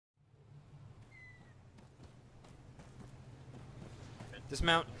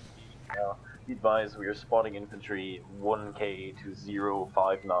Dismount. Be advised, we are spotting infantry 1K to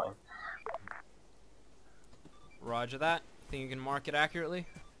 059. Roger that. Think you can mark it accurately?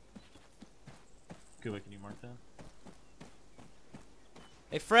 Good, can you mark that?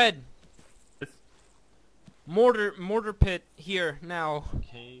 Hey Fred! Yes. Mortar pit here now.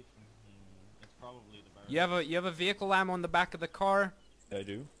 Okay, from here. It's probably the barrel. You have a vehicle ammo in the back of the car. I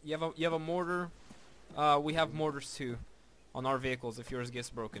do. You have a mortar. We have mortars too, on our vehicles if yours gets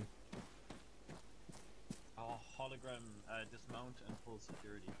broken. I'll hologram dismount and full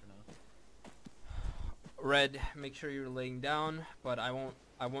security for now. Red, make sure you're laying down, but I want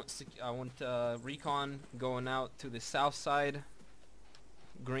recon going out to the south side.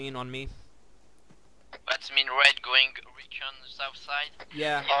 Green on me. That mean red going recon the south side?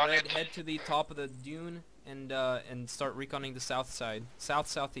 Yeah, red, head to the top of the dune and start reconning the south side.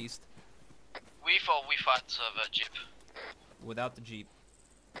 Southeast. With or without the jeep? Without the jeep.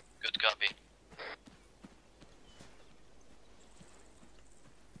 Good copy.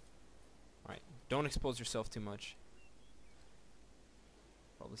 Alright, don't expose yourself too much.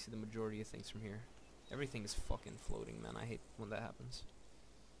 Probably see the majority of things from here. Everything is fucking floating, man. I hate when that happens.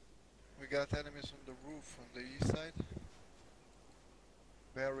 We got enemies on the roof on the east side.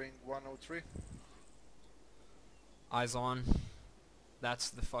 Bearing 103. Eyes on. That's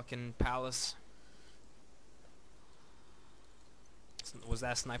the fucking palace. Was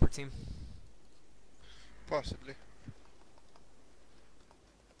that a sniper team? Possibly.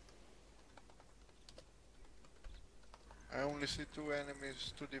 I only see two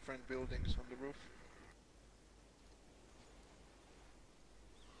enemies, two different buildings on the roof.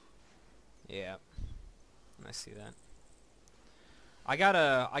 Yeah, I see that.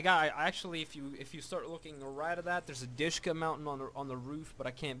 Actually, if you start looking right at that, there's a Dishka mountain on the roof, but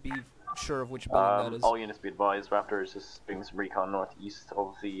I can't be sure of which building that is. All units be advised, Raptor is just doing some recon northeast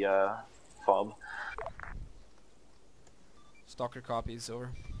of the fob. Stalker copies,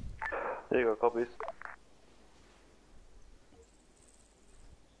 over. There you go, copies.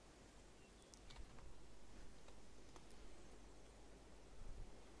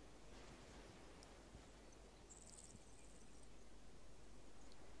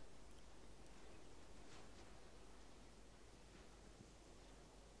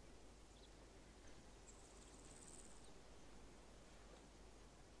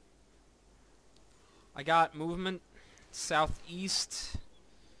 I got movement southeast,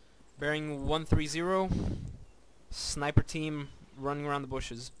 bearing 130. Sniper team running around the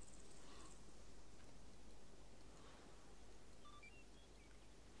bushes.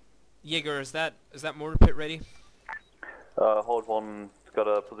 Jaeger, is that mortar pit ready? Hold one, got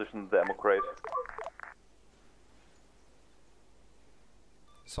a position the ammo crate.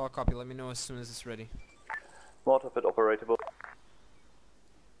 Saw a copy, let me know as soon as it's ready. Mortar pit operatable.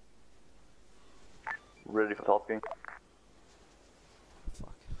 Ready for tasking.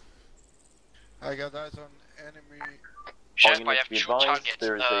 Fuck. I got eyes on enemy. Chef, I have two advised, targets.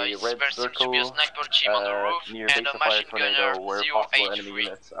 there's a red There seems to circle be a sniper team on the roof near and base a of fire machine gunner tornado where possible enemy 083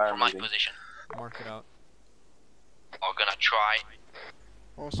 units are from my moving. position. Mark it out. We're gonna try.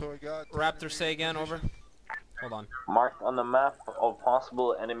 Also I got Raptor, enemy say again, over. position. Hold on. Marked on the map of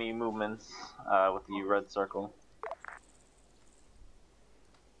possible enemy movements with the red circle.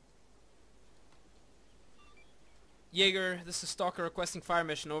 Jaeger, this is Stalker requesting fire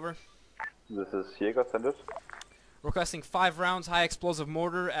mission, over. This is Jaeger, send it. Requesting 5 rounds high explosive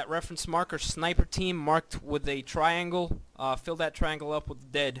mortar at reference marker sniper team marked with a triangle. Fill that triangle up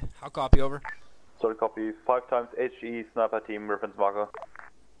with dead. How copy, over? Sorry, copy. 5 times HE sniper team reference marker.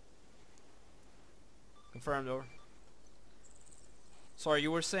 Confirmed, over. Sorry,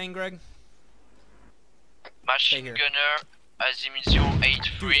 you were saying, Greg? Machine here. gunner Azimut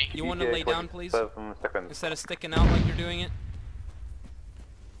 083. You want to lay down, please? 7 seconds. Instead of sticking out like you're doing it?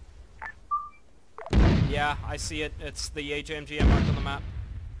 Yeah, I see it. It's the HMG I marked on the map.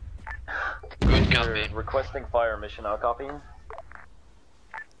 Good copy. Requesting fire mission, I'll copy.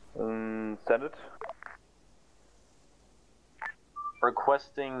 Send it.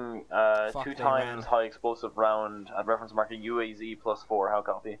 Requesting Fuck, 2 they times ran. high explosive round at reference marker UAZ +4, how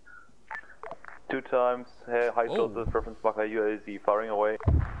copy? 2 times high explosive reference marker UAZ firing away.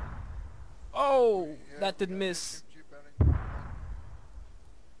 Oh, Yeah, that did we got miss. SMG bearing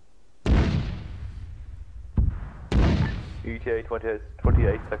 1. ETA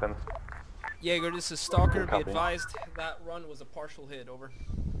 28 seconds. Jaeger, this is Stalker. Be Copy. advised, that run was a partial hit, over.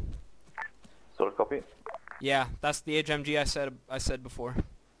 Sort of copy. Yeah, that's the HMG I said before.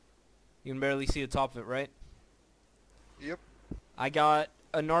 You can barely see the top of it, right? Yep. I got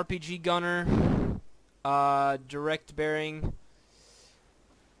an RPG gunner, direct bearing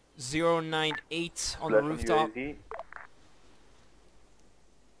 098 on the Flash rooftop. UAZ.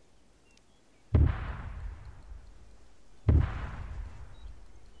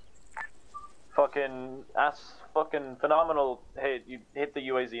 Fucking phenomenal. Hey, you hit the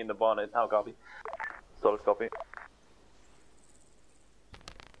UAZ in the bonnet. How copy? Solid copy.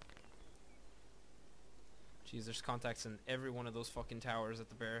 Jeez, there's contacts in every one of those fucking towers at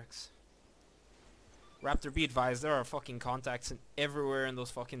the barracks. Raptor, be advised, there are fucking contacts in everywhere in those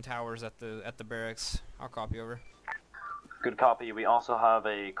fucking towers at the barracks. I'll copy over. Good copy. We also have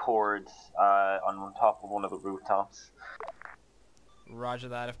a cord on top of one of the rooftops. Roger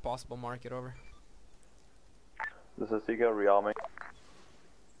that. If possible, mark it over. This is Sega rearming.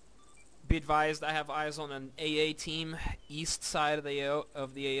 Be advised, I have eyes on an AA team east side of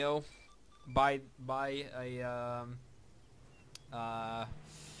the AO, by a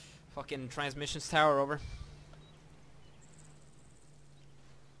fucking transmissions tower. Over.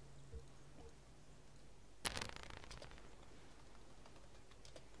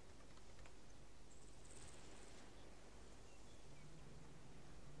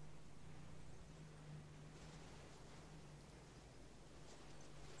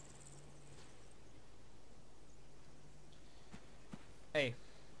 Hey,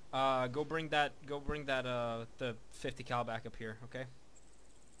 go bring that the 50 cal back up here, okay?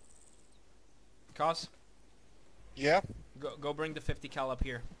 Cos? Yeah, Go bring the 50 cal up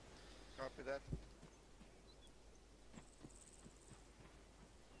here. copy that.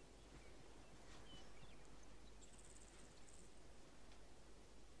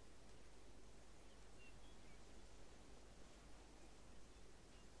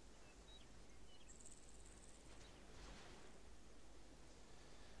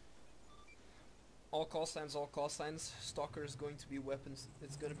 All call signs. Stalker is going to be weapons.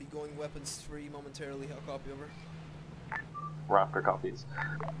 It's going to be going weapons 3 momentarily. I'll copy over. Raptor copies.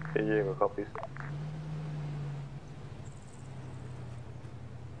 Diego copies.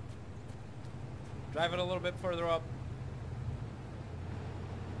 Drive it a little bit further up.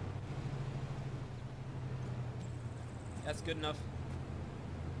 That's good enough.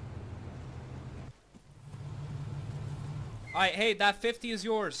 Alright, hey, that 50 is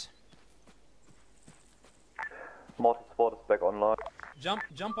yours. Mortar support is back online.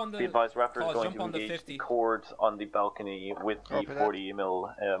 Jump on the... Be advised, Raptor is Cause, going jump to on the engage 50. the cord on the balcony with the Copy that. 40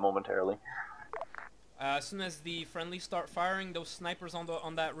 mil momentarily. As soon as the friendlies start firing, those snipers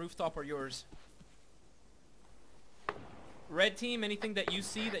on that rooftop are yours. Red team, anything that you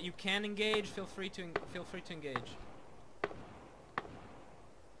see that you can engage, feel free to engage.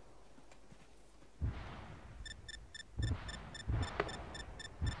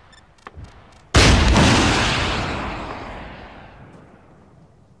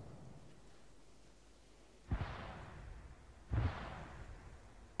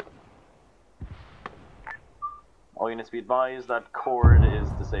 All units be advised that cord is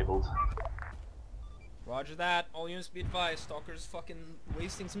disabled. Roger that. All units be advised. Stalker's fucking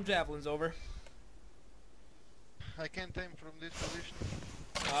wasting some javelins. Over. I can't aim from this position.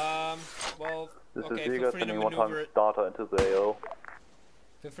 Well, This okay, is feel Diego free to sending one-time maneuver it. starter into the AO.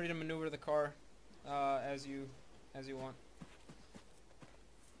 Feel free to maneuver the car, as you want.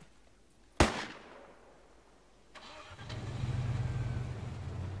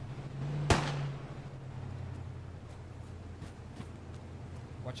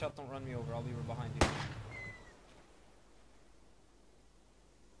 Watch out, don't run me over, I'll leave her behind you.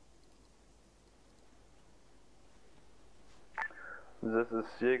 This is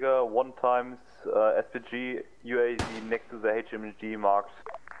Jaeger, 1x SPG UAZ next to the HMG marked.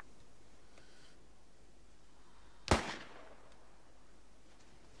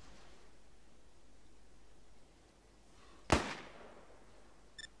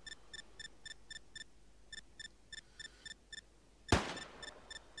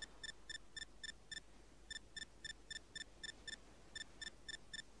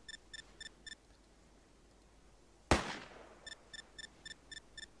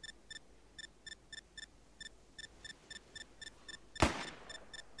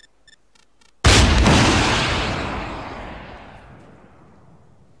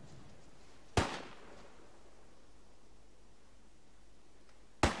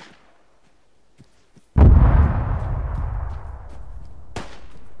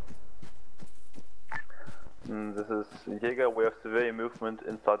 This is Jaeger, we have civilian movement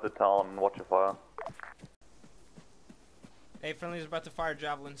inside the town, watch your fire. Hey, friendly's about to fire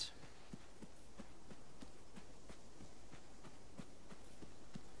javelins.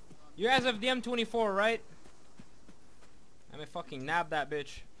 You guys have the M24, right? Let me fucking nab that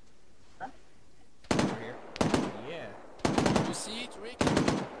bitch. Over here. Yeah. You see it, Rick?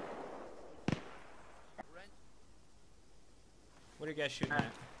 What are you guys shooting at?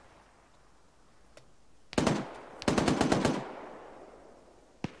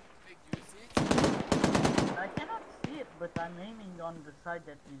 Big, do you see it? I cannot see it, but I'm aiming on the side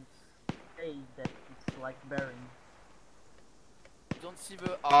that is A, that it's like bearing. You don't see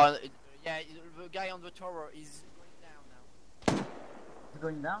the... yeah, the guy on the tower is going down now. It's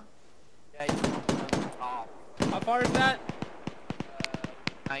going down? Yeah, it's on the top. How far is that?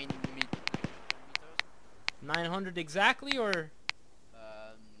 9 meters. 900 exactly, or?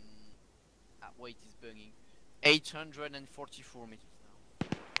 Wait, it's burning. 844 meters now.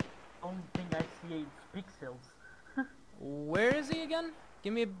 Only thing I see is pixels. Where is he again?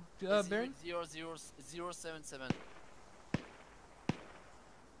 Give me a bearing. 00077.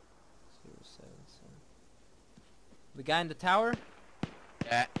 077. The guy in the tower?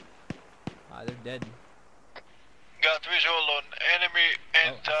 Yeah. Ah, they're dead. Got visual on enemy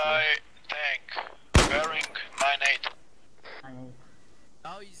anti-tank. Bearing 98.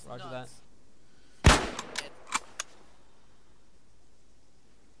 Now he's Roger nuts. that.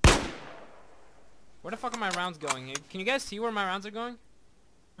 Where the fuck are my rounds going? Can you guys see where my rounds are going?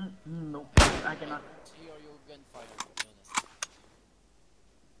 No, I cannot. Hear your gunfire, to be honest.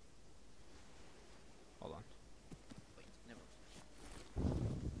 Hold on. Wait, never.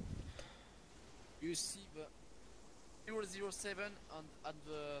 You see the 007 on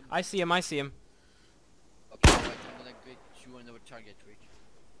the... I see him, I see him. Okay, right, I'm gonna get you another target, Rick.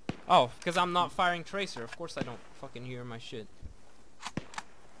 Oh, because I'm not firing tracer. Of course I don't fucking hear my shit.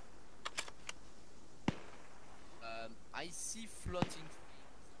 I see floating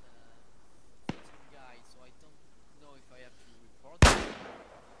guy, so I don't know if I have to report.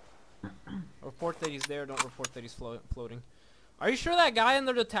 Report that he's there, don't report that he's floating. Are you sure that guy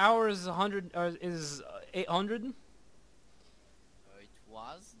under the tower is 100 or is 800? It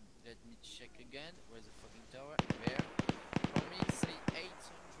was. Let me check again. Where's the fucking tower? There. For me, say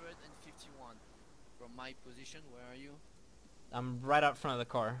 851. From my position, where are you? I'm right out front of the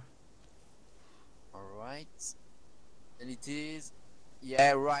car. Alright. And it is...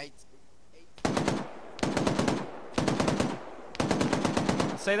 Yeah, right.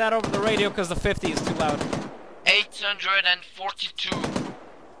 Say that over the radio because the 50 is too loud. 842.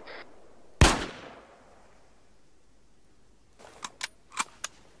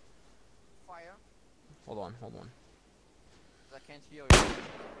 Fire. Hold on, hold on. I can't hear you.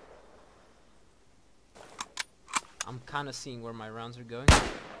 I'm kind of seeing where my rounds are going.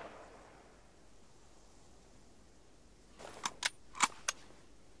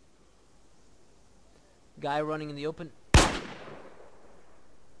 Guy running in the open.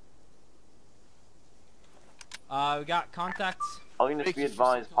 We got contacts. I'm going to be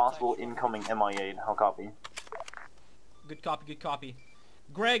advised possible incoming MI8. How copy? Good copy, good copy.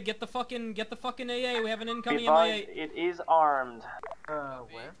 Greg, get the fucking AA. We have an Be incoming advised, MI8. it is armed.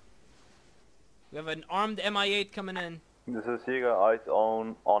 Where? We have an armed MI8 coming in. This is Sega, eyes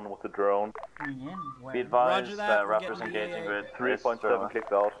on with the drone. Coming in? Where? Be advised, Roger that, we're Raptors getting the engaging AA. with 3.7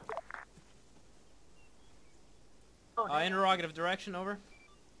 clicked out. Oh, there. Interrogative direction, over.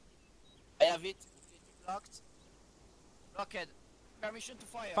 I have it. Locked. Blocked. Permission to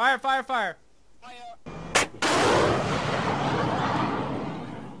fire. Fire, fire, fire. Fire.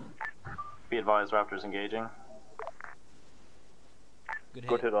 Be advised, Raptors engaging. Good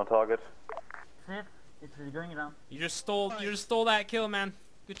Good hit. hit on target. Safe. It's going down. You just stole that kill, man.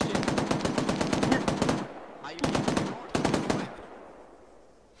 Good shit. Are you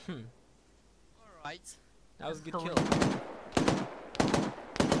Alright. That was a good Stolen. kill.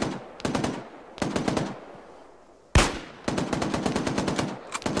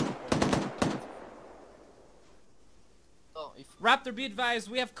 Oh, if Raptor, be advised,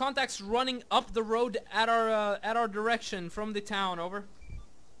 we have contacts running up the road at our direction from the town. Over.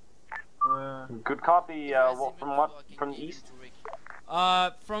 Good copy. From what? From the give it east? to Rick.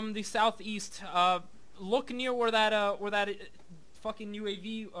 From the southeast. Look near where that fucking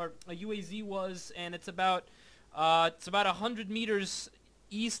UAV or a UAZ was, and it's about 100 meters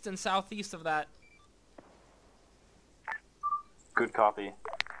east and southeast of that. Good copy.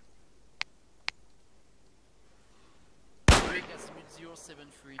 Rick has mid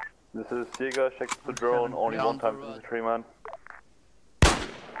 073. This is Sega, check the drone, only Yeah, one on time the to the road. 3-man.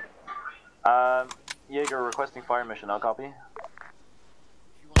 Jaeger requesting fire mission, I'll copy. If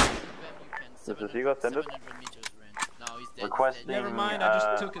you want to shoot them, you can. This is Hugo, send it. 700 meters range. Now he's dead. Requesting- Never mind, I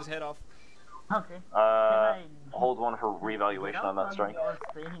just took his head off. Okay. Hold one for reevaluation on that strike.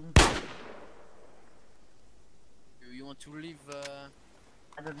 You want to leave?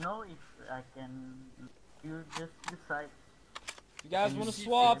 I don't know if I can. You just decide. If you guys want to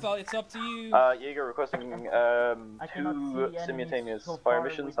swap, it's up to you. Jaeger requesting I cannot see two enemies simultaneous so fire far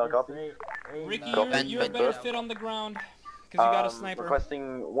missions. with I'll this copy. Ricky, Copy. you're a better fit on the ground. Because you got a sniper.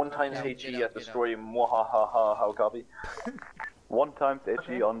 Requesting 1 times Okay, HE get at out. destroy Muhahaha. How copy? 1 times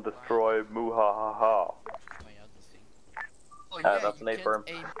HE on destroy Muhahaha. My other thing. Oh yeah, That's you an A can't firm.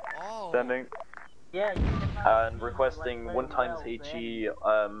 aim. Oh. Standing. Yeah, you cannot And see, requesting like, 1 very times well the HE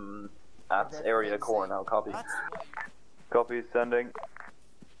enemy. at That's area what I'm core. saying. Now copy. That's why you... Copy. Standing.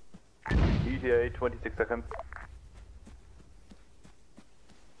 ETA 26 seconds.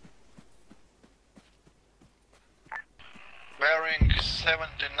 Bearing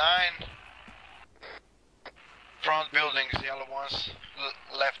 79. Front buildings, yellow ones.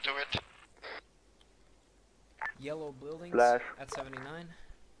 Left to it. Yellow buildings Flash. at 79.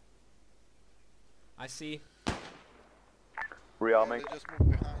 I see. Rearming. They just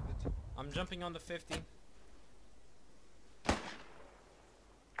moved behind it. I'm jumping on the 50.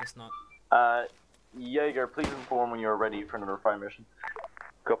 Guess not. Jaeger, please inform when you're ready for another fire mission.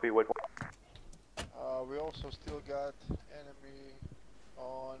 Copy. Wait. We also still got enemy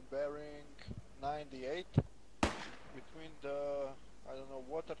on bearing 98 between the, I don't know,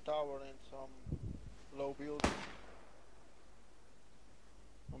 water tower and some low building.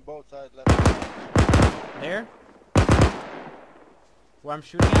 On both sides left. There? Where I'm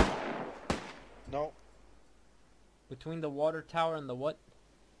shooting at? No, Between the water tower and the what?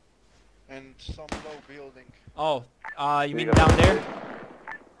 and some low building. Oh, you mean You down got it. there?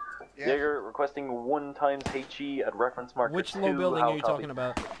 Yeah, Jaeger requesting 1 times HE at reference marker Which 2. low building How are you copy? talking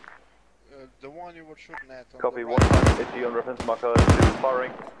about? the one you were shooting at. On Copy. the 1 right. times HE on reference marker 2.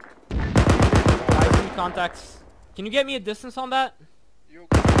 Firing. I see contacts. Can you get me a distance on that? You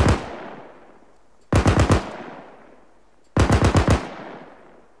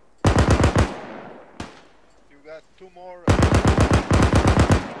got 2 more.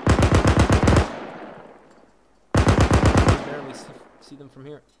 I can barely see them from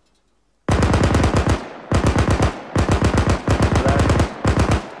here.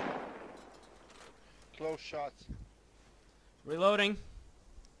 Close shots. Reloading.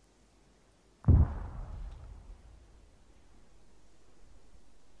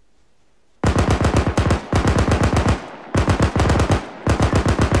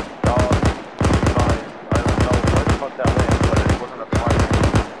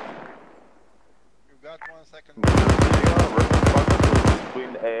 You got 1 second.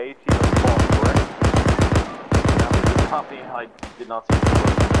 Between A18 and spawn, correct? Copy. I did not see the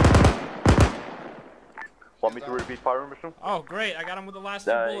Want me to repeat fire mission? Oh, great! I got him with the last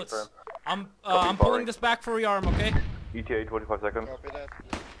 2 Yeah, bullets. confirm. I'm Copy, pulling firing. this back for rearm, okay? ETA 25 seconds. Copy that.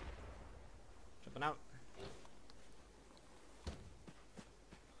 Jumping out.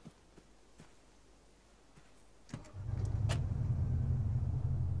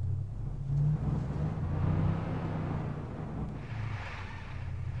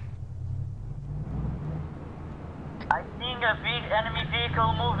 I think a big enemy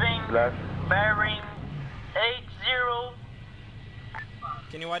vehicle moving, Flash. bearing 80.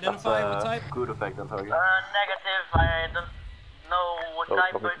 Can you identify what type? Good effect on target. Negative, I don't know what Oh,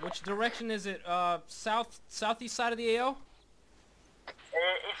 type, copy. but Which direction is it? Southeast side of the AO?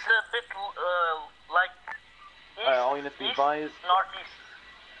 it's a bit like east, All units be east, advised. northeast.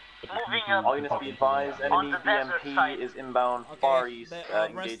 Moving All units be advised. on Enemy the desert BMP side. is inbound Okay, far east, the rest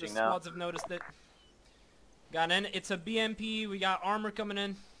of the engaging now. squads have noticed it. Got in. It's a BMP. We got armor coming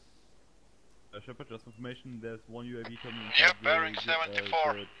in. Shepard, just information, there's one UAV coming in. Yep, bearing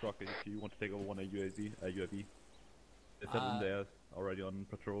 74. The truck if you want to take over one UAV. UAV. It's in there, already on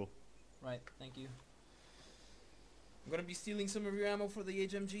patrol. Right, thank you. I'm gonna be stealing some of your ammo for the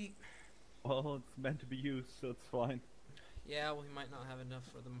HMG. Well, it's meant to be used, so it's fine. Yeah, well, we might not have enough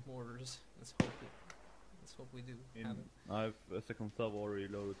for the mortars. Let's hope we do have it. I have a second sub already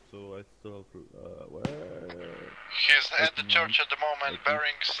loaded, so I still have to, where? He's at the church at the moment,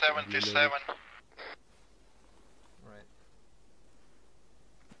 bearing 77. Right.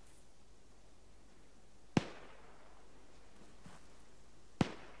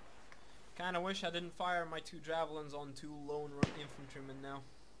 Kinda wish I didn't fire my 2 javelins on 2 lone infantrymen now.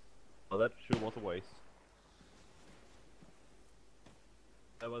 Oh, that sure was a waste.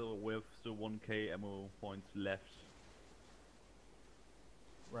 By the way, we have still 1k ammo points left.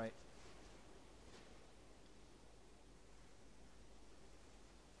 Right.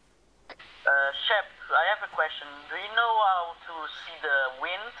 Shep, I have a question. Do you know how to see the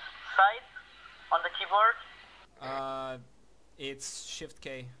wind side on the keyboard? It's Shift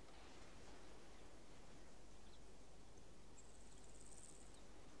K.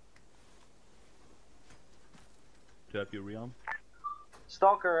 To help you rearm.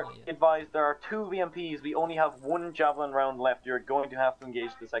 Stalker, Not yet. advised there are 2 VMPs. We only have 1 javelin round left. You're going to have to engage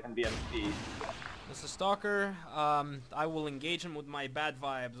the second VMP. This is Stalker. I will engage him with my bad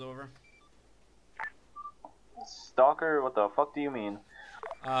vibes, over. Stalker, what the fuck do you mean?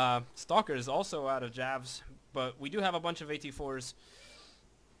 Stalker is also out of javs, but we do have a bunch of AT4s.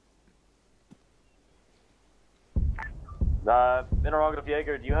 Interrogative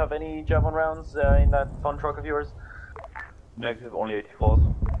Jaeger, do you have any javelin rounds in that fun truck of yours? Negative, only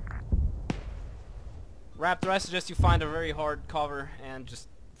 84s. Raptor, I suggest you find a very hard cover and just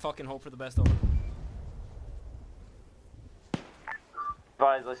fucking hope for the best, over.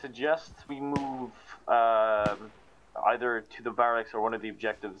 Guys, I suggest we move either to the barracks or one of the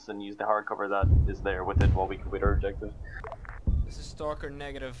objectives and use the hard cover that is there with it while we complete our objective. This is Stalker,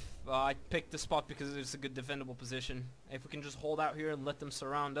 negative. I picked this spot because it's a good defendable position. If we can just hold out here and let them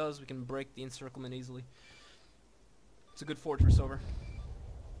surround us, we can break the encirclement easily. It's a good fortress, over.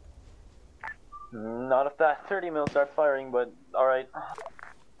 Not if that 30 mil starts firing, but alright.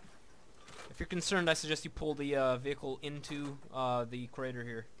 If you're concerned, I suggest you pull the vehicle into the crater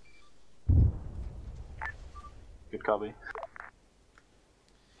here. Good copy.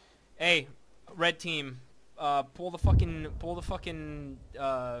 Hey, red team, pull the fucking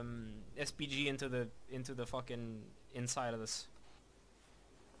SPG into the fucking inside of this.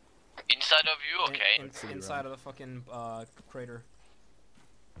 Inside of you, okay. Inside of the fucking crater.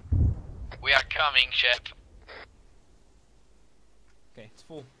 We are coming, chap. Okay, it's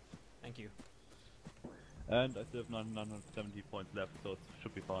full. Thank you. And I still have 970 points left, so it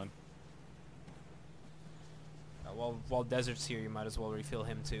should be fine. While Desert's here, you might as well refill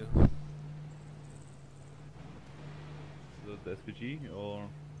him too. The SPG or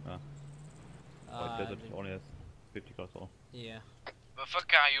Desert only has 50 cost all. Yeah. The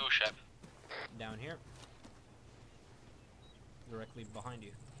fuck are you, chap? Down here. Directly behind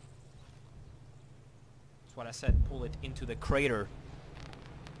you. That's what I said, pull it into the crater.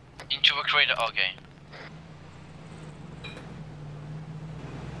 Into the crater, okay.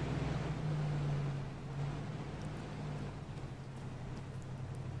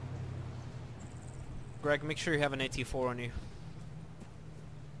 Greg, make sure you have an AT4 on you. You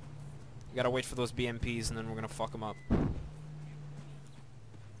gotta wait for those BMPs and then we're gonna fuck them up.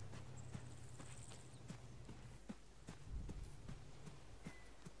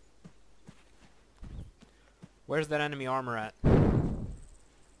 Where's that enemy armor at? I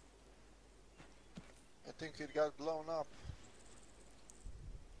think it got blown up.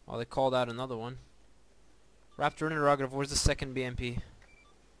 Oh, they called out another one. Raptor interrogative, where's the second BMP?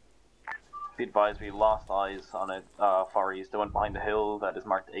 Be advised, we lost eyes on it far east. They went behind the hill that is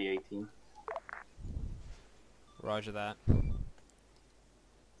marked A18. Roger that.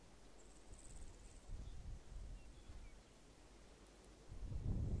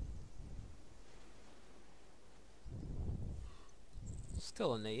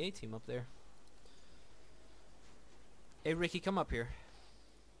 Still an AA team up there. Hey Ricky, come up here.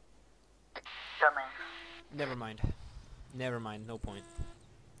 Coming. Never mind. Never mind, no point.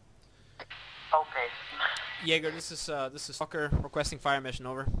 Okay. Jaeger, this is Stalker requesting fire mission,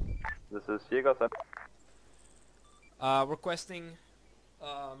 over. This is Jaeger, sir. Requesting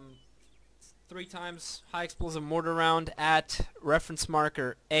 3 times high explosive mortar round at reference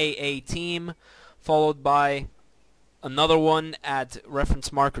marker AA team, followed by another one at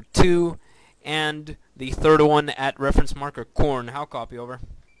reference marker 2, and the third one at reference marker corn. How copy, over?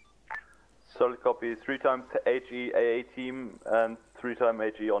 Solid copy. 3 times HE AA team and 3 times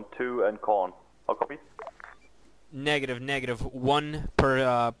HE on 2 and corn. How copy? Negative. 1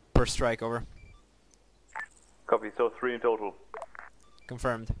 per strike, over. Copy. So 3 in total.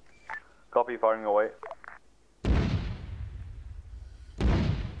 Confirmed. Copy. Firing away.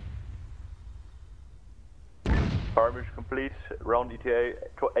 Fire mission complete. Round ETA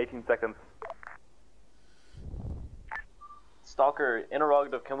 18 seconds. Stalker,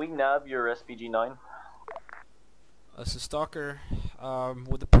 interrogative, can we nab your SPG-9? So Stalker,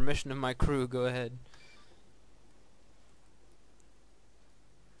 with the permission of my crew, go ahead.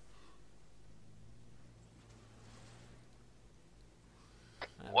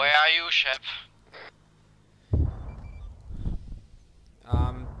 Where are you, chap?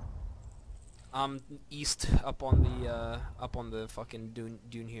 I'm east up on the fucking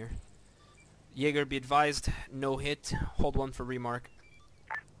dune here. Jaeger, be advised, no hit. Hold 1 for remark.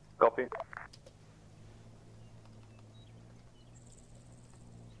 Copy.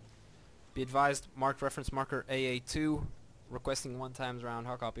 Be advised, marked reference marker AA2, requesting 1 times round.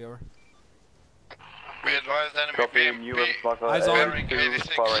 How copy, over? We advised enemy Copy. New reference marker Eyes on.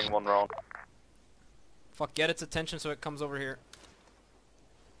 AA2, firing 1 round. Fuck, get its attention so it comes over here.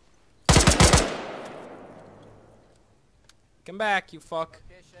 Come back, you fuck.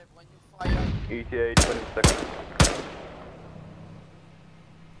 Okay, chef, when you fire. ETA 20 seconds.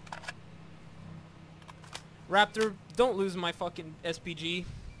 Raptor, don't lose my fucking SPG.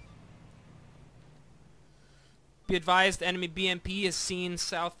 Be advised, enemy BMP is seen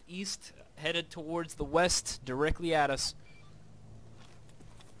southeast, headed towards the west, directly at us.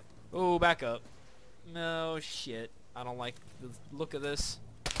 Oh, back up. No shit. I don't like the look of this.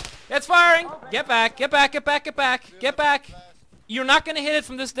 It's firing! Get back, get back, get back, get back, get back! You're not gonna hit it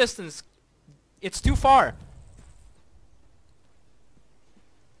from this distance. It's too far.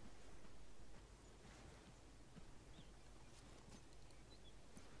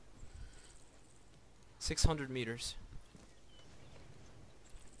 $600 meters.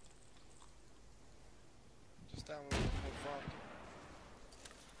 Just down in front.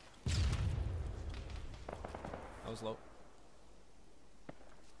 That was low.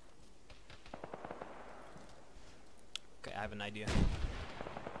 Okay, I have an idea.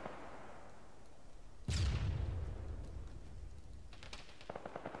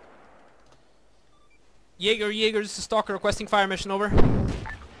 Jaeger, this is Stalker requesting fire mission, over.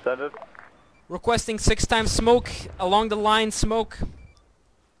 Send it. Requesting 6 times smoke, along the line smoke.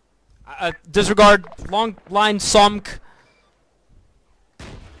 Disregard, long line SOMK.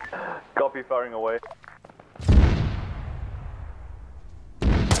 Copy, firing away.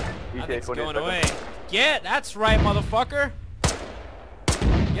 I think it's going away. Yeah, that's right, motherfucker.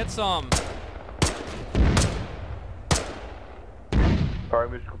 Get some.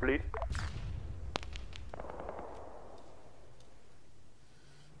 Firing mission complete.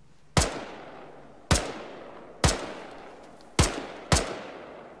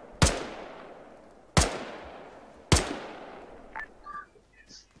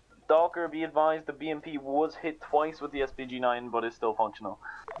 Stalker, be advised the BMP was hit twice with the SPG-9, but is still functional.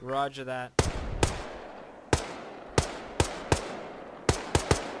 Roger that.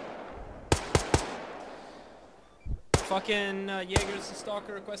 Fucking Jaeger's the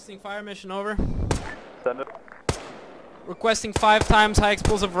Stalker requesting fire mission, over. Send it. Requesting 5 times high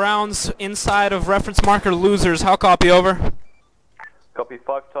explosive rounds inside of reference marker losers. How copy, over? Copy,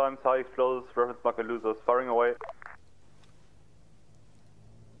 5 times high explosives, reference marker losers. Firing away.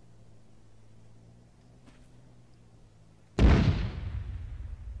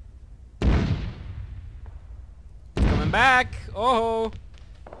 Coming back. Oh.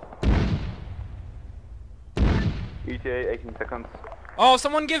 ETA 18 seconds. Oh,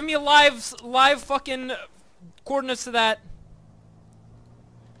 someone give me a live fucking coordinates to that.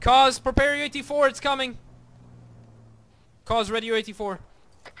 Cause, prepare your 84, it's coming. Cause, ready your 84.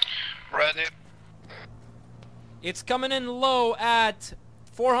 Ready. It's coming in low at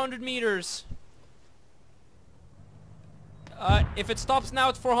 400 meters. If it stops now,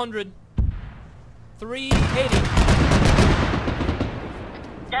 it's 400. 380.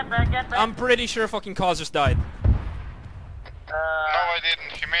 Get back. I'm pretty sure fucking Cause just died. No, I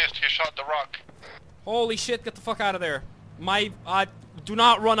didn't. He missed. He shot the rock. Holy shit, get the fuck out of there. Do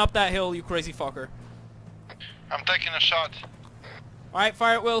not run up that hill, you crazy fucker. I'm taking a shot. Alright,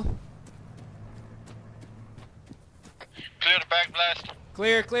 fire at will. Clear the back blast.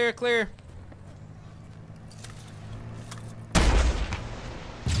 Clear, clear, clear.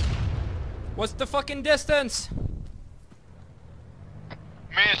 What's the fucking distance?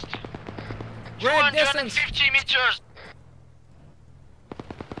 Missed. Red distance. 250 meters.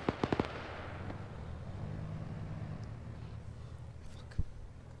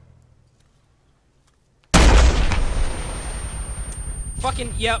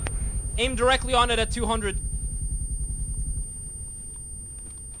 Fucking, yep. Aim directly on it at 200.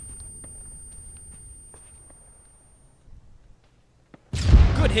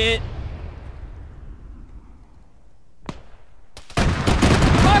 Good hit.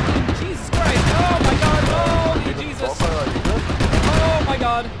 Fucking Jesus Christ. Oh my god. Holy Jesus. Oh my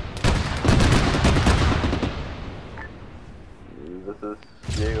god. This is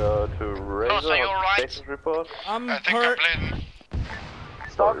Jaeger to Razor. Are you alright? Status report. I'm I think hurt. I'm bleeding.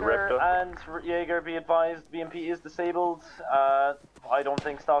 Stalker and Jaeger, be advised, BMP is disabled. I don't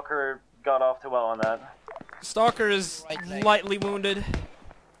think Stalker got off too well on that. Stalker is lightly wounded.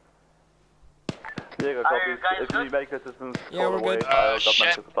 Jaeger, Are copies. you guys If you good? need medical assistance, Yeah, call we're away. good. Got Shit.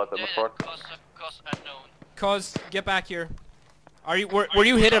 medical supplies at the front. Cause unknown. Cause, get back here. Are you, were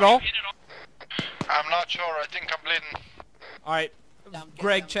you hit at all? I'm not sure. I think I'm bleeding. Alright.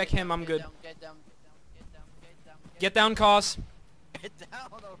 Greg, check him, I'm good. Get down. Get down, Cause. Get down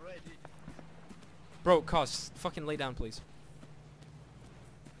already. Bro, Cause, fucking lay down, please.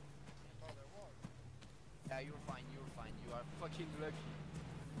 Yeah, you're fine. You are fucking lucky.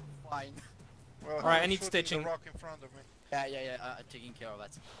 You're fine. Well, Alright, I who's need shooting stitching. The rock in front of me. Yeah, taking care of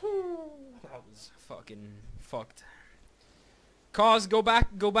that. That was fucking fucked. Cause, go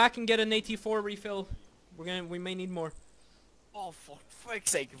back and get an AT4 refill. We may need more. Oh, for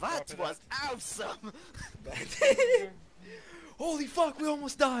fuck's sake, that was awesome! Holy fuck, we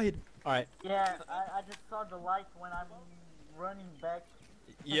almost died! Alright. Yeah, I just saw the light when I'm running back.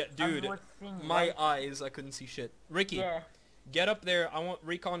 Yeah, dude, my eyes, I couldn't see shit. Ricky, get up there. I want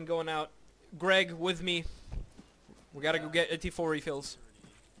recon going out. Greg, with me. We gotta go get AT4 refills.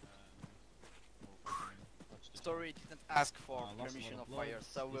 Story didn't ask for permission of fire,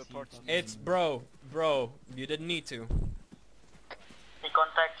 so we're It's bro, you didn't need to. The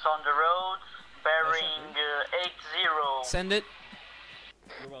contacts on the road, bearing 80. Send it.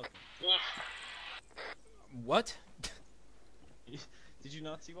 You're welcome. East. What? Did you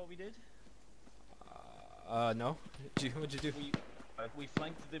not see what we did? No. What'd you do? We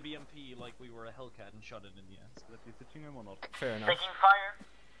flanked the BMP like we were a Hellcat and shot it in the end. So that we touching him or not? Fair enough. Taking fire.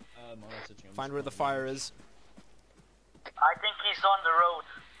 I'm not touching him. Find where the fire is. I think he's on the road.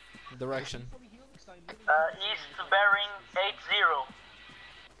 Direction. East bearing 80.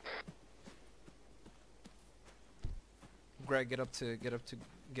 Greg, get up to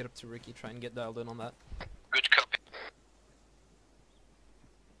Ricky. Try and get dialed in on that. Good copy.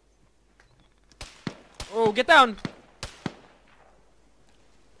 Oh, get down!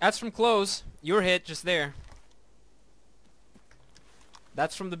 That's from close. You're hit just there.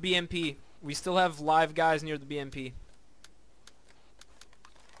 That's from the BMP. We still have live guys near the BMP.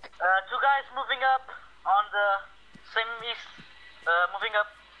 Two guys moving up on the same east. Moving up.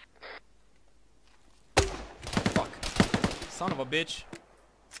 Fuck. Son of a bitch.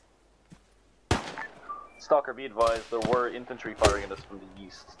 Stalker, be advised, there were infantry firing at us from the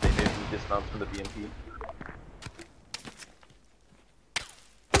east. They did dismount from the BMP.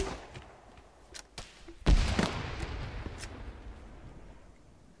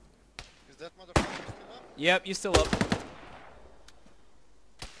 Is that motherfucker still up? Yep, you still up.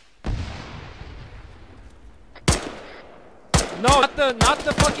 No, not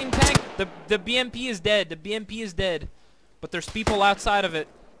the fucking tank. The BMP is dead. The BMP is dead. But there's people outside of it.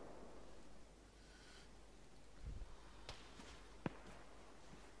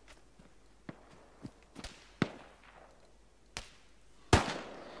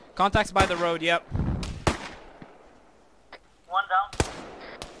 Contacts by the road, yep. One down.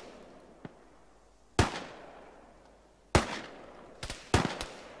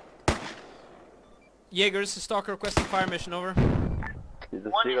 Jaeger, this is Stalker requesting fire mission, over.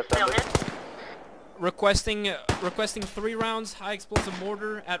 One is still hit. Requesting 3 rounds, high explosive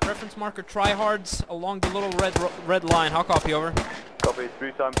mortar at reference marker tryhards along the little red line. How copy, over? Copy,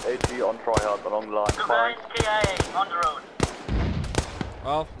 3 times 80 on tryhard along the line. Two guys KIA on the road.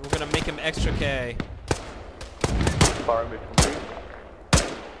 Well, we're gonna make him extra K. Fire mission complete.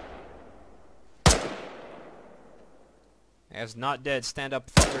 As not dead, stand up,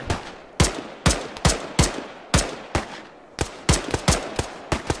 fucker.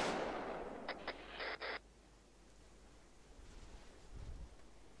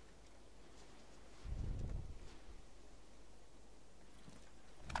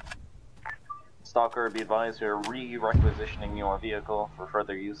 Stalker, be advised, we are re-requisitioning your vehicle for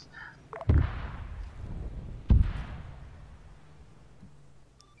further use.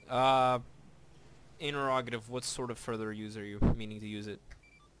 Interrogative, what sort of further use are you meaning to use it?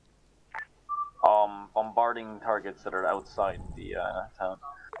 Bombarding targets that are outside the town.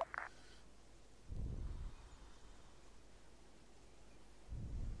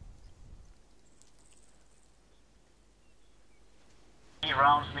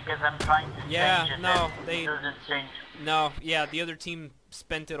 Rounds because I'm trying to change it. No, and they it doesn't change. No, yeah, the other team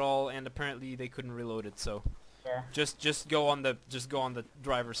spent it all, and apparently they couldn't reload it. So, Yeah. just go on the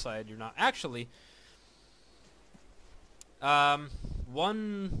driver's side. You're not actually.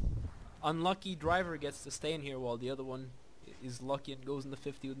 One unlucky driver gets to stay in here while the other one is lucky and goes in the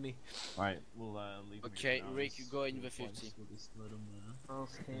 50 with me. Alright, we'll leave. Okay, Rick, you go in the 50. We'll just let him,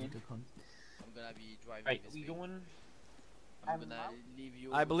 Okay. I'm gonna be driving Right, this we way. going? I'm gonna leave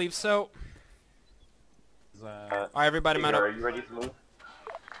you. I believe so. Uh, Alright, everybody, man up. Are you ready to move?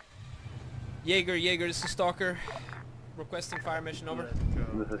 Jaeger, this is Stalker. Requesting fire mission, over.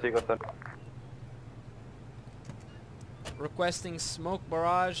 This is Sequence Center. Requesting smoke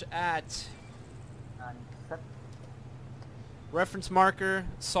barrage at reference marker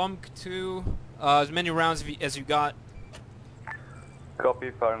SOMC 2. As many rounds as you got. Copy,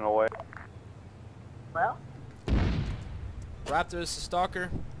 firing away. Well, Raptor, this is Stalker.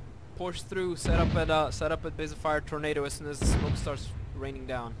 Push through. Set up at base of fire tornado as soon as the smoke starts raining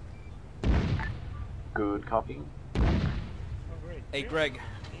down. Good copy. Hey Greg,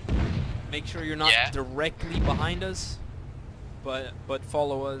 make sure you're not Yeah? directly behind us, but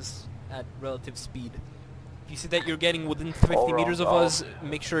follow us at relative speed. If you see that you're getting within 50 meters of us,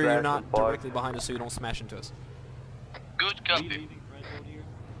 make sure you're not directly behind us so you don't smash into us. Good copy.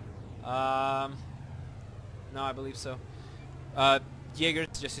 No, I believe so. Jaeger,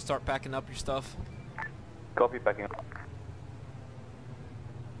 just to start packing up your stuff. Copy, packing up.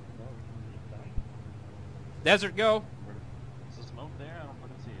 Desert, go. Is the smoke there? I don't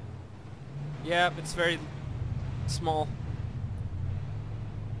fucking see it. Yeah, it's very small.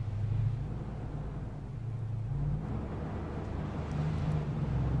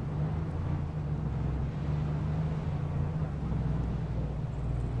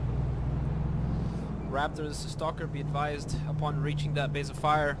 Raptors, Stalker, be advised, upon reaching that base of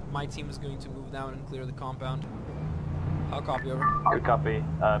fire, my team is going to move down and clear the compound. I'll copy, over. Good copy.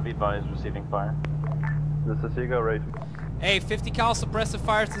 Be advised, receiving fire. This is Hugo, right? Hey, 50 cal suppressive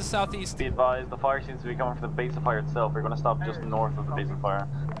fire to the southeast. Be advised, the fire seems to be coming from the base of fire itself. We're going to stop just north of the base of fire.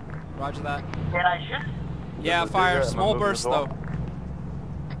 Roger that. Can I shoot? Yeah, This is fire, Hugo, small I'm moving bursts as well.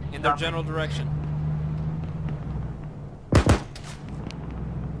 though. In their general direction.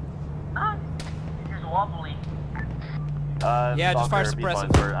 Ah, it is wobbly. Yeah, just fire Stalker, be suppressive.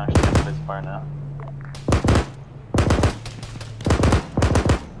 advised, we're actually at the base of fire now.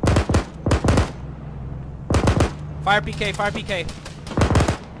 Fire PK, fire PK.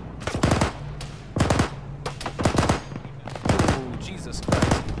 Ooh, Jesus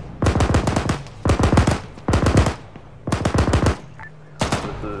Christ.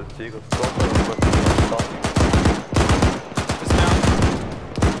 This is Hugo, stop.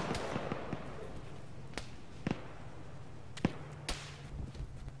 Dismount.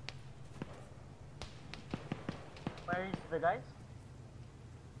 Where is the guys?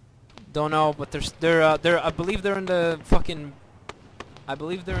 Don't know, but they're I believe they're in the fucking, I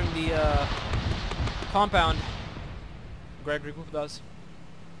believe they're in the compound. Greg, regroup with us.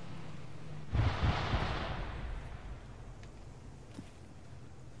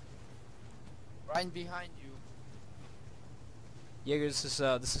 Right behind you. Jaeger, this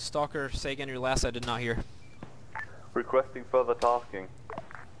is Stalker. Say again your last, I did not hear. Requesting further tasking.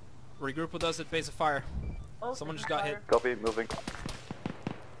 Regroup with us at base of fire. Oh, Someone just got hit. Copy, moving.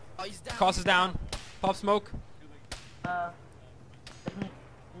 Oh, he's down. Cost is down. Pop smoke. Let me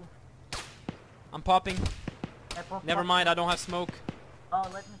I'm popping. see. Never mind, I don't have smoke. Oh,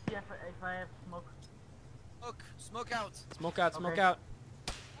 let me see if I have smoke. Smoke out. Smoke out, smoke Okay. out.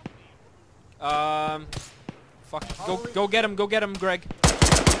 Fuck. Holy Go get him, Greg.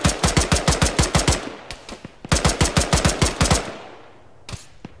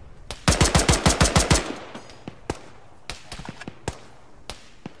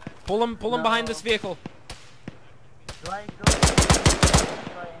 Pull him behind this vehicle. Do I go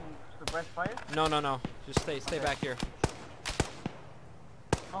try and suppress fire? No. Just stay Okay. back here.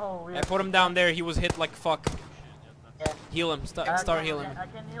 Oh, we I put him down there. He was hit like fuck. Yeah. Heal him. Start healing him. I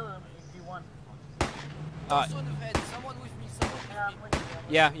can heal him if you want. Someone ahead. Someone with me. Someone with Yeah, me. I'm with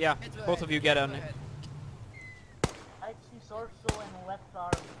you. Yeah. Head to Both head, of you get head on to it. head. I see torso and left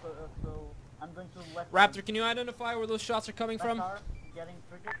arm, so I'm going to left Raptor, can you identify where those shots are coming left from? arm, getting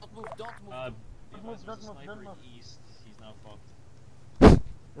triggered. Don't move. Don't move. Don't move, don't move. East, he's now fucked.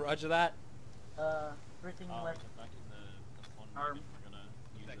 Roger that. Freaking We're left back in the convoy. arm. We're gonna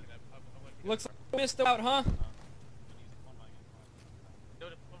use it. Looks like we missed out, huh?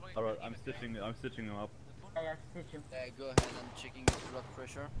 Alright, I'm stitching him up. Yeah, stitch him. Yeah, go ahead. I'm checking his blood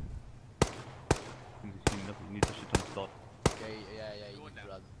pressure. He needs a shit ton of stuff. Okay, yeah, he needs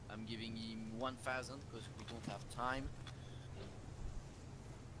blood. I'm giving him 1,000 because we don't have time.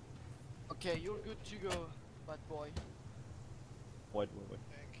 Okay, you're good to go, bad boy. Wait.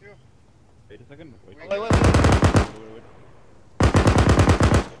 Thank you. Wait a second. Wait. Wait.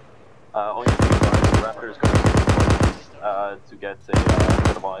 Only the Raptor is going to get a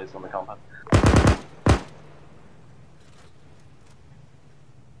set of eyes on the compound.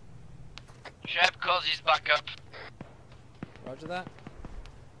 Shep calls his backup. Roger that.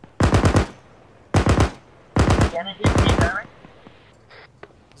 Can I hit me, Barry?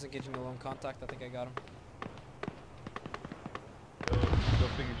 He's engaging alone contact. I think I got him. Should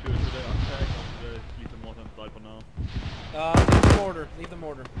I unpack or should I leave the mortar inside for now? Leave the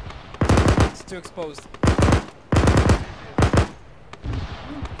mortar. It's too exposed.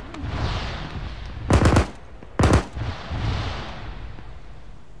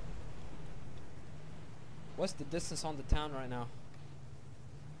 What's the distance on the town right now?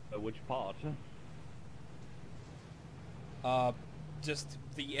 Which part? Just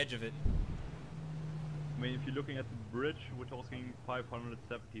the edge of it. I mean, if you're looking at the bridge, we're talking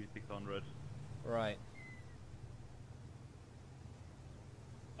 570, 600. Right.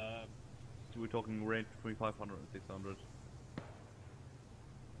 So we're talking range between 500 and 600.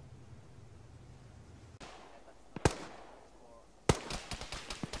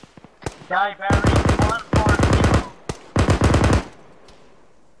 Guy bearing 140.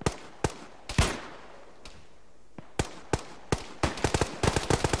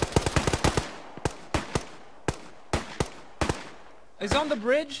 He's on the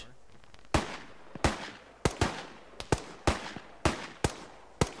bridge.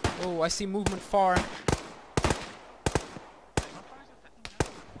 Oh, I see movement far. Can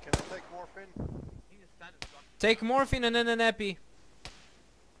I take morphine? Take morphine and then an epi.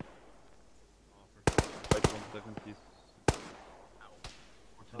 Wait 1 second, please.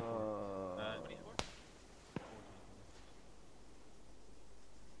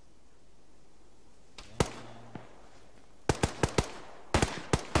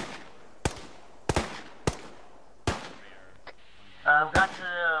 I've got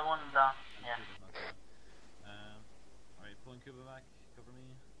one down. Yeah. Alright, pulling Cuba back, cover me.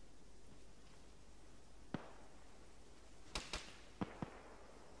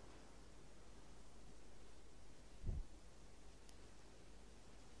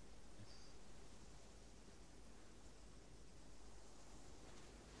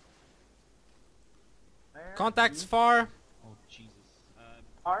 Contacts far. Oh Jesus.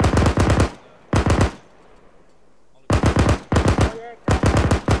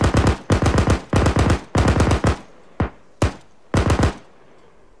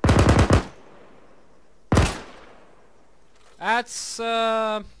 That's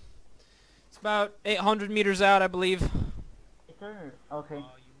it's about 800 meters out, I believe. Okay,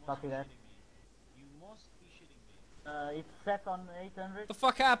 copy that. You must be shitting me. It's set on 800. What the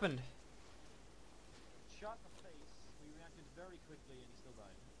fuck happened? Shot in the face, we reacted very quickly and he still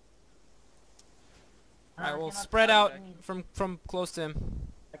died. Alright, we'll cannot spread see out any- from close to him.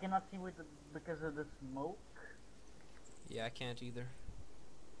 I cannot see with because of the smoke. Yeah, I can't either.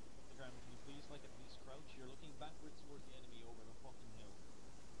 Can you please, like, at least crouch? You're looking backwards towards the enemy over the fucking hill.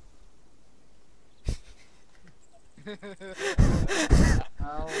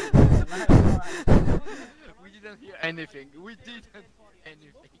 Oh, We didn't hear anything. We didn't hear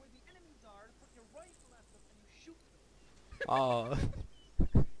anything. Oh.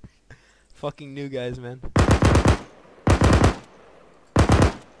 Fucking new guys, man.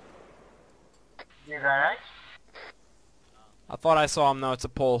 You alright? I thought I saw him, no, it's a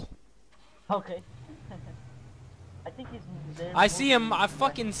pole. okay. I think he's there. I see him, I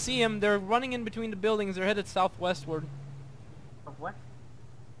fucking see him. They're running in between the buildings, they're headed southwestward. Of what?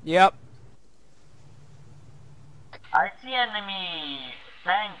 Yep. I see enemy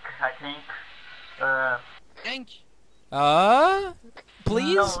tank, I think. Tank.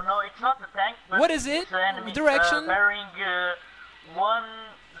 Please? No, it's not the tank. But What is it? it's the enemy, Direction? bearing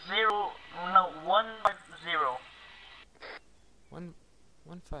 150.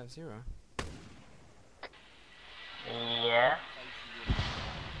 150. Yeah.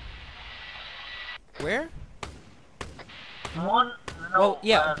 Where? No, Well,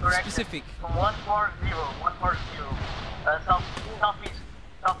 yeah, correction. specific. 140.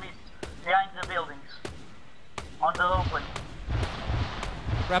 Southeast, behind the buildings, on the open.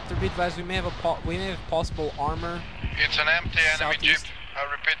 Raptor, be advised, we may have possible armor. It's an empty enemy jeep. Southeast. I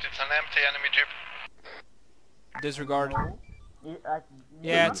repeat, it's an empty enemy jeep. Disregard.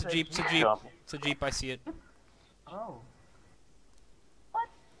 Yeah, it's a jeep, it's a jeep. It's a jeep, I see it. Oh. What?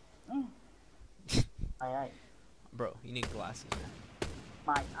 Aye. Bro, you need glasses, man.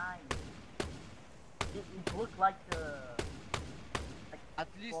 My eye. It looked like At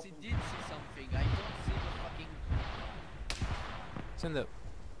least he did see something. I don't see the fucking. It's in the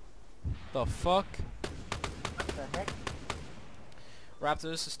fuck? what the heck? Raptor,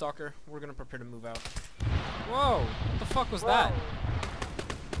 this is Stalker. We're gonna prepare to move out. Whoa! What the fuck was that?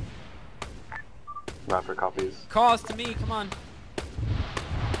 Raptor copies. Cause to me, come on.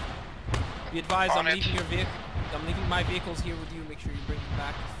 Be advised, On I'm it. leaving your vehicle. I'm leaving my vehicles here with you. Make sure you bring them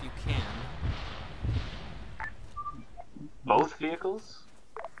back if you can, Both vehicles?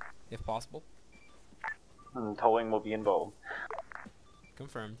 if possible. And towing will be involved.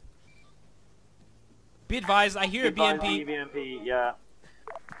 Confirmed. Be advised, I hear a BMP. BMP, yeah.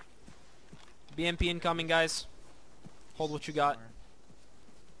 BMP incoming, guys. Hold what you got.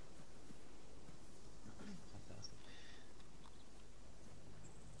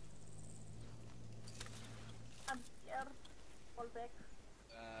 I'm scared. Fall back.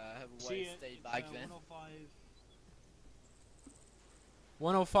 Have a way stay back then.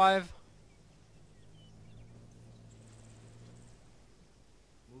 105.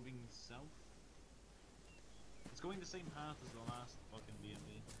 It's going the same path as the last fucking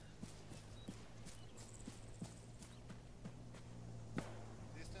BMB.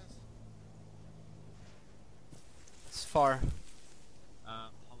 Distance? It's far.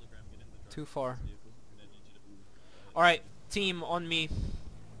 Hologram, get in the truck. Too far. Vehicle, and I need you to move. Alright, team, on me.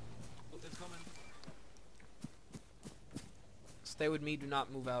 Oh, it's coming. Stay with me, do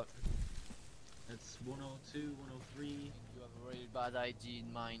not move out. It's 102, 103. You have a really bad ID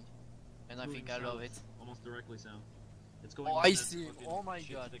in mind, and I Moving think I love south, it. Almost directly south. It's going Oh, on I that see him. fucking Oh my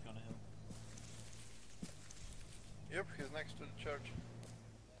shit god. stick on a hill. Yep, he's next to the church.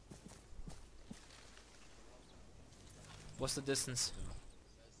 What's the distance?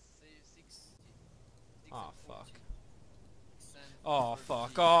 Oh fuck. Oh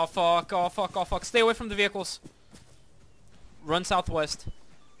fuck. Oh fuck. Oh fuck. Oh fuck. Stay away from the vehicles. Run southwest.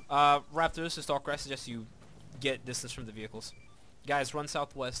 Raptor, this is Stalker. I suggest you get distance from the vehicles. Guys, run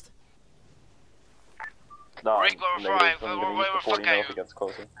southwest. No, Rick, I'm we're negative, fine. I'm Where gonna use the the 40 fuck mil are if you? it gets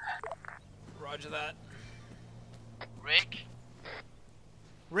closer. Roger that. Rick?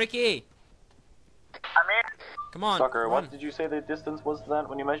 Ricky! I'm here. Come on. Sucker, run. what did you say the distance was to that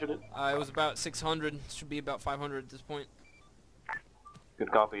when you measured it? It was about 600. Should be about 500 at this point.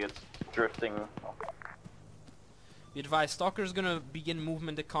 Good copy, it's drifting. Be advised, Stalker's gonna begin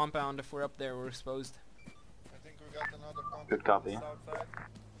movement to compound. If we're up there, we're exposed. I think we got another contact Good copy. on the south side.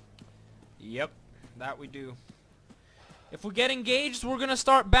 Yep, that we do. If we get engaged, we're gonna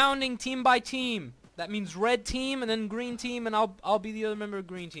start bounding team by team. That means red team and then green team, and I'll be the other member of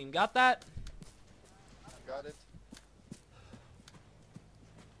green team. Got that? Got it.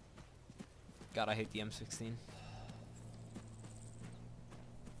 God, I hate the M16.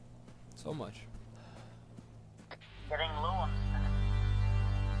 So much. Getting low on